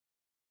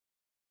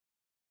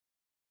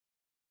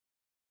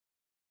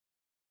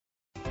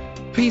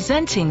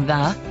Presenting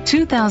the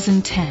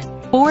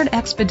 2010 Ford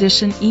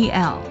Expedition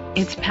EL.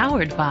 It's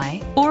powered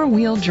by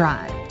four-wheel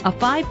drive, a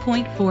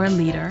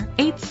 5.4-liter,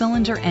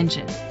 8-cylinder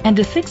engine, and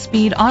a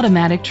 6-speed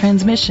automatic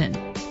transmission.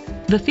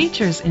 The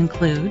features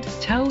include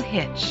tow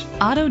hitch,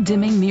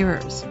 auto-dimming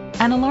mirrors,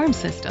 an alarm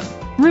system,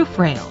 roof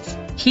rails,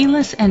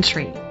 keyless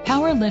entry,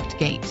 power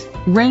liftgate,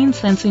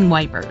 rain-sensing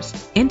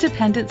wipers,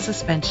 independent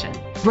suspension,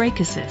 brake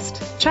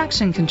assist,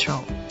 traction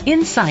control.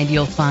 Inside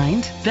you'll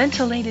find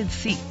ventilated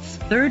seats,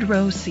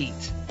 third-row seat,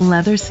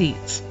 leather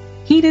seats,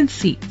 heated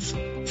seats,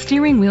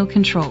 steering wheel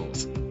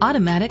controls,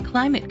 automatic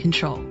climate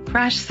control,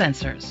 crash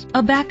sensors,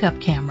 a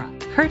backup camera,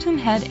 curtain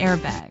head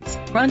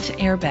airbags, front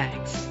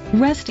airbags.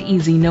 Rest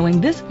easy knowing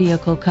this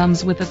vehicle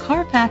comes with a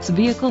Carfax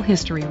Vehicle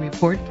History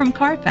Report from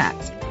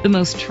Carfax, the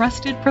most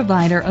trusted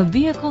provider of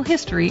vehicle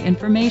history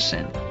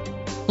information.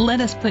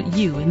 Let us put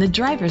you in the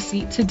driver's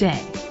seat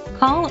today.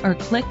 Call or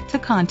click to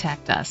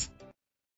contact us.